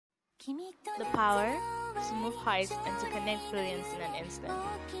The power to move heights and to connect billions in an instant.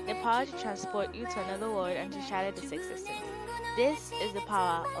 The power to transport you to another world and to shatter this existence. This is the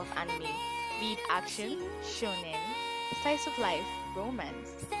power of anime. Be it action, shonen, slice of life,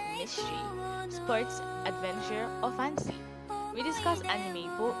 romance, mystery, sports, adventure, or fantasy. We discuss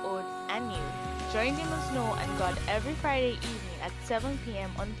anime, both old and new. Join Game of Snow and God every Friday evening at 7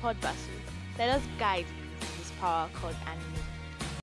 p.m. on Podbasu. Let us guide you through this power called anime.